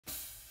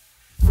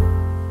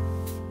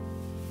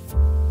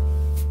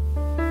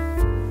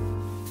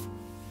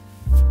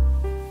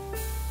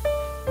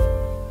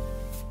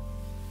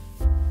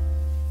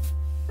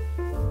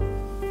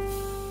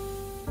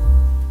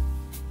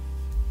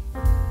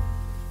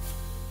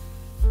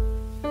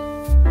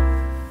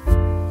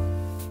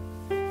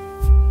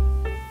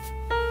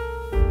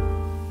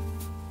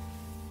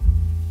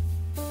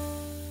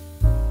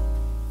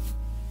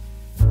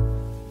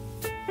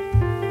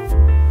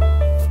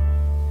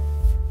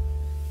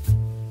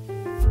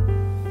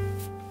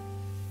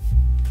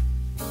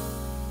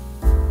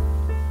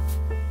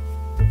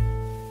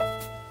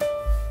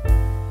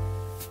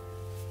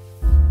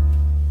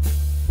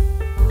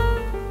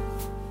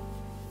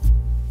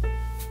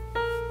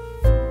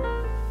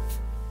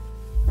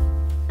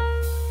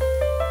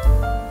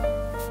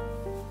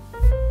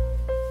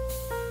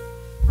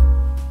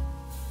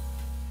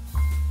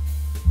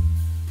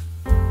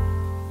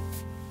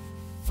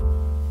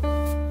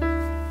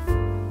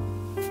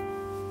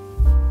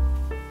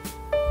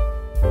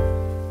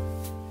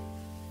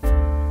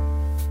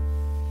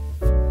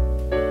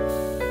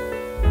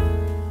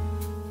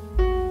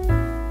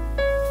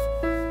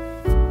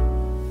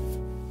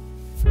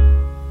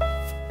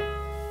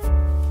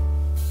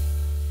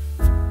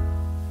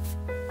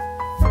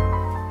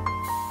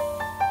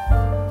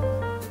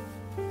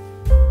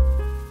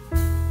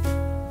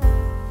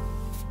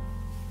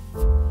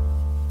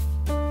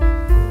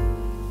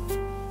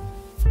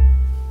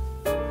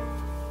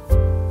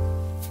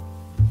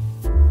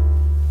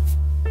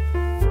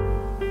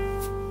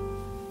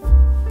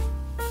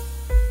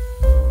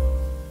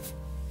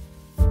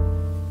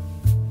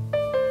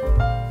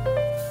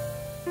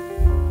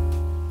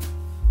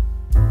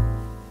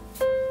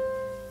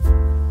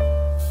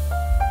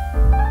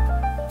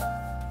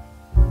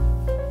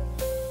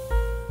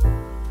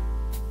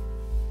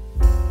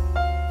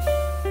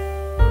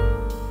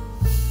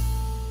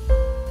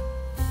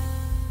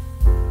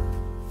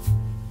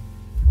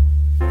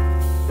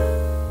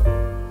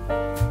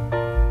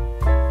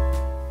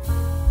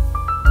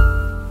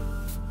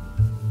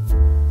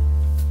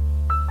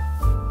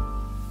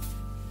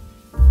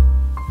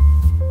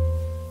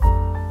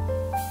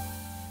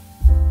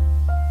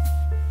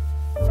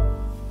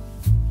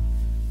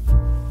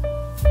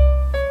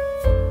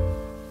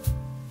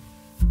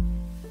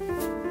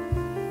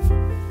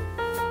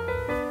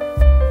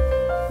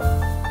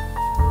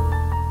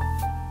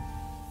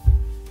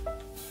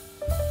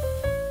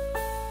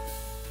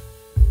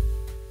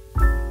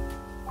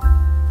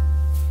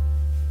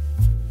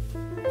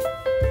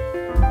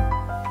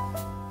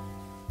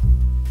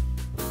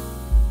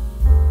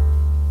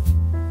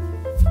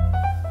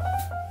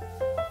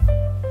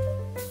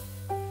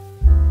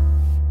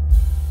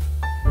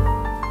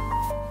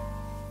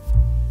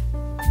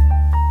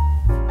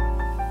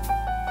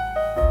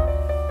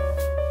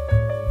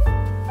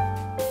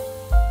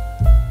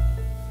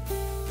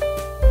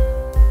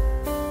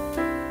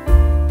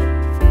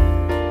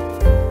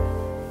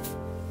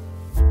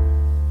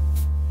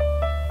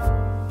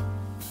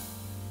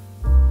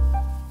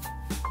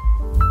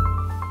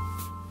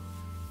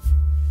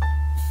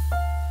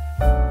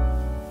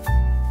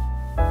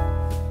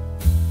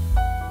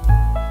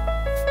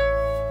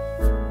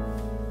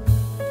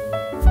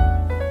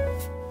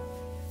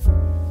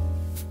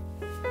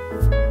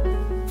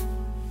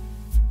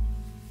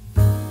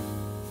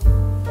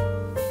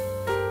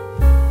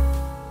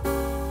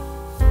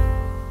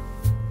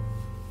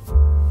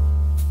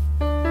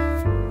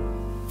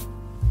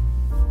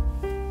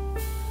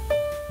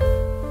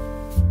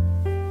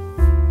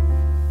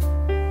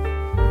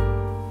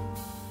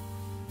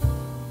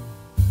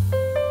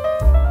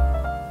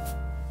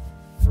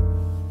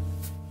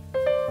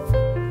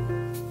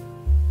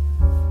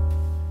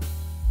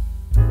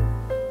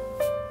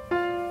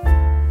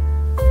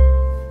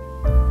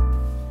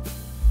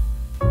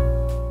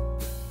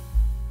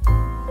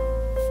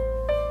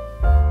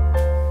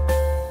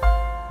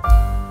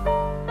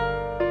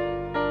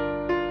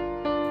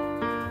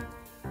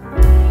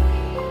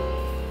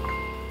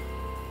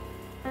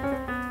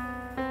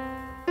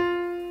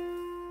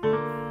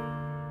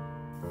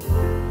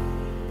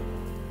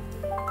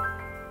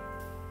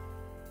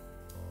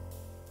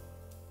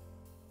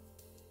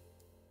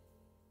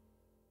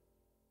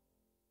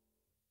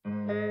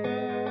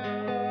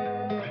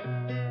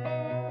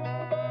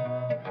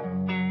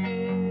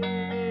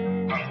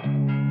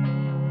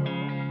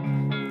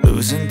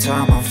Losing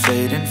time, I'm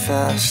fading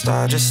fast.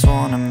 I just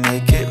wanna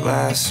make it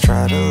last.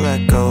 Try to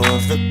let go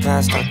of the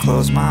past. I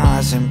close my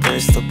eyes,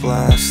 embrace the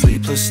blast.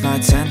 Sleepless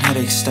nights and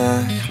headaches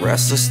stack.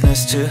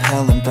 Restlessness to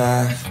hell and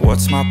back.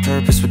 What's my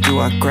purpose? What do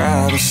I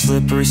grab? A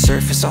slippery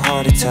surface, a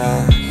heart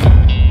attack.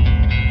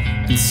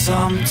 And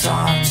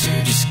sometimes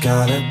you just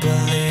gotta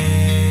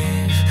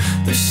believe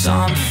there's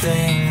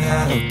something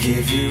that'll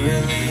give you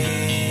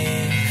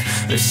relief.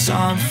 There's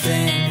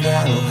something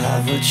that'll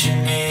have what you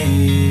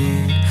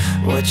need.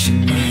 What you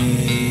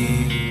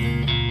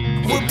need.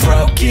 We're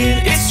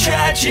broken, it's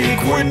tragic.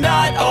 We're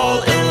not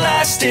all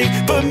elastic,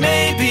 but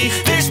maybe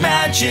there's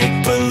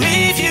magic.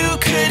 Believe you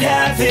could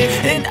have it.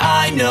 And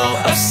I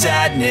know of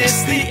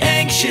sadness, the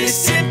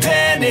anxious and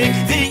panic,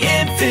 the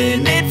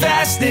infinite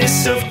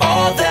vastness of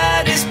all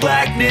that is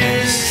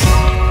blackness.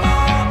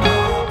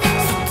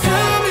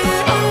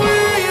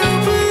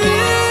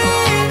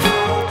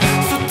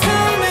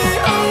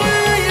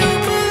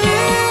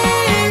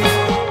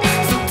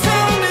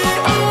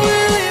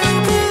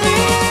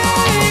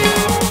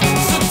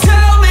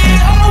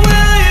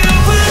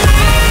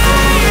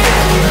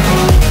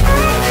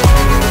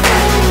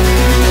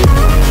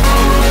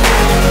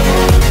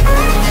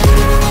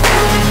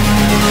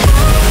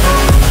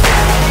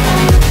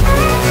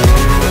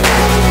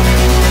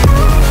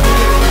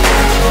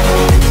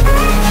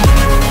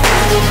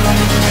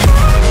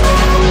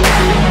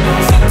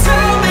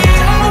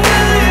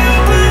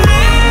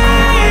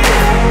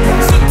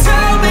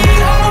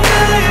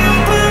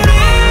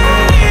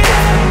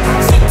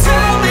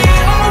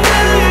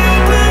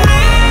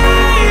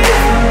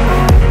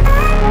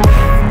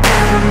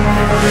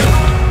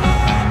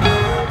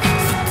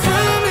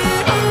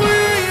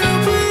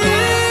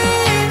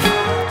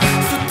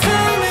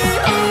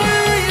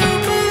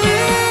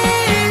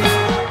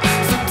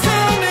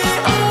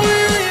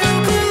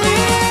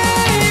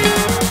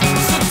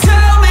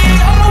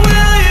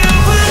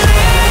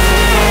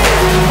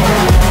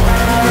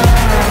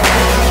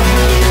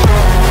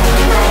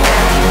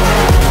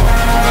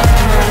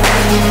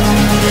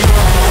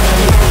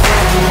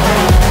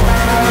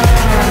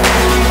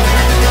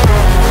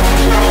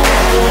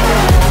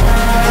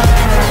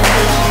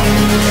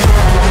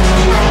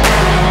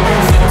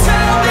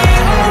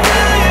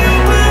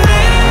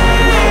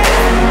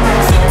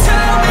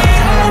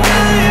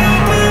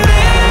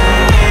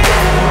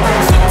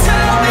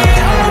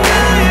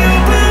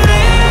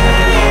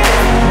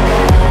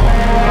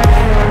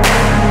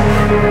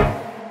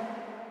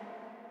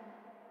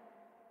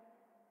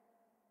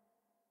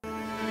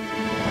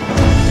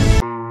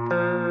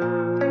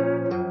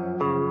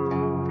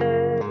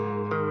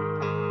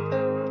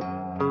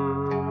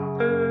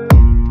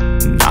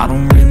 I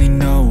don't really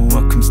know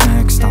what comes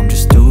next. I'm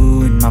just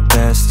doing my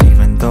best,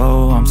 even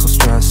though I'm so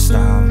stressed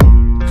out.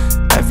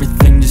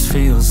 Everything just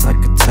feels like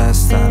a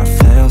test that I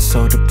fail,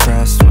 so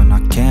depressed when I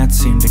can't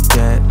seem to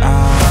get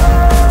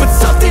out. But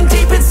something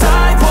deep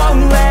inside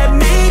won't let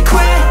me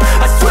quit.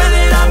 I swear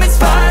that I'm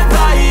inspired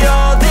by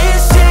all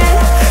this shit.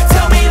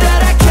 Tell me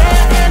that I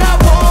can't and I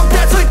won't.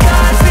 That's what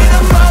guides me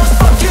the most.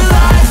 Fuck your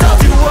lies, I'll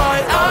do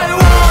what I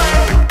want.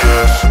 The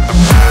gas in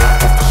the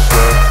back of the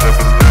set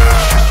never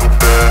leaves. She's so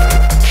bad that the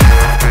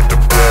chick made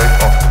the brag. The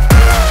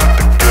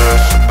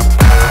gas in the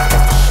back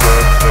of the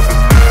set never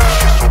leaves.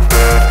 She's so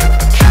bad that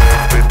the chick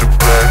made the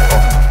brag.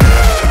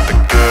 The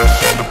gas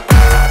in the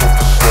back of the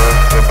set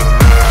never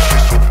leaves.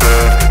 She's so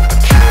bad that the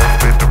chick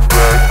made the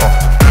brag.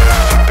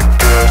 The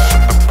gas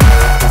in the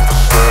back of the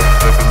set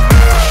never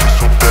leaves. She's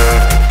so bad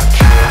that the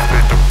chick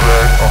made the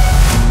brag.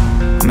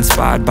 I'm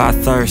inspired by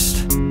thirst,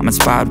 I'm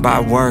inspired by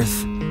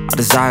worth. I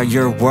desire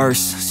your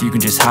worst, so you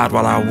can just hide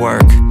while I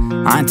work.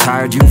 I ain't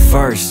tired, you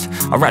first.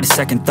 I'll write a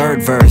second,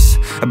 third verse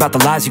about the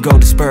lies you go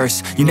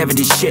disperse. You never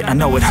did shit, I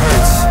know it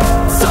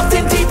hurts.